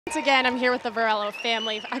Once again, I'm here with the Varello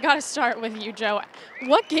family. I got to start with you, Joe.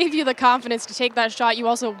 What gave you the confidence to take that shot? You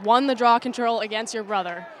also won the draw control against your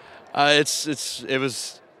brother. It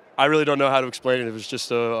was. I really don't know how to explain it. It was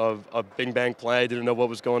just a bing bang play. I didn't know what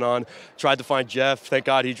was going on. Tried to find Jeff. Thank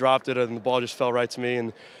God he dropped it, and the ball just fell right to me.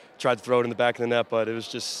 And tried to throw it in the back of the net. But it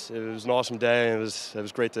was an awesome day, and it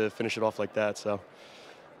was great to finish it off like that. So.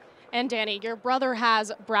 And Danny, your brother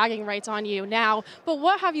has bragging rights on you now. But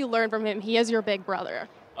what have you learned from him? He is your big brother.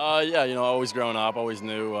 Yeah, always growing up, always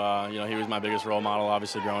knew, he was my biggest role model,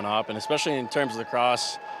 obviously, growing up. And especially in terms of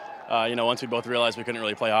lacrosse, once we both realized we couldn't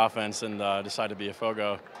really play offense and decided to be a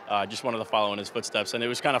Fogo, just wanted to follow in his footsteps. And it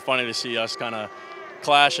was kind of funny to see us kind of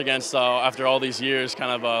clash against, after all these years, kind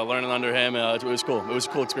of learning under him. It was cool. It was a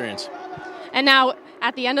cool experience. And now,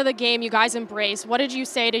 at the end of the game, you guys embrace. What did you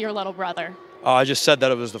say to your little brother? I just said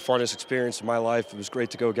that it was the funnest experience of my life. It was great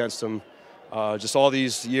to go against him. Just all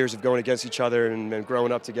these years of going against each other and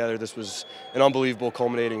growing up together, this was an unbelievable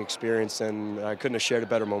culminating experience, and I couldn't have shared a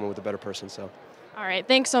better moment with a better person. So. All right,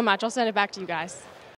 thanks so much. I'll send it back to you guys.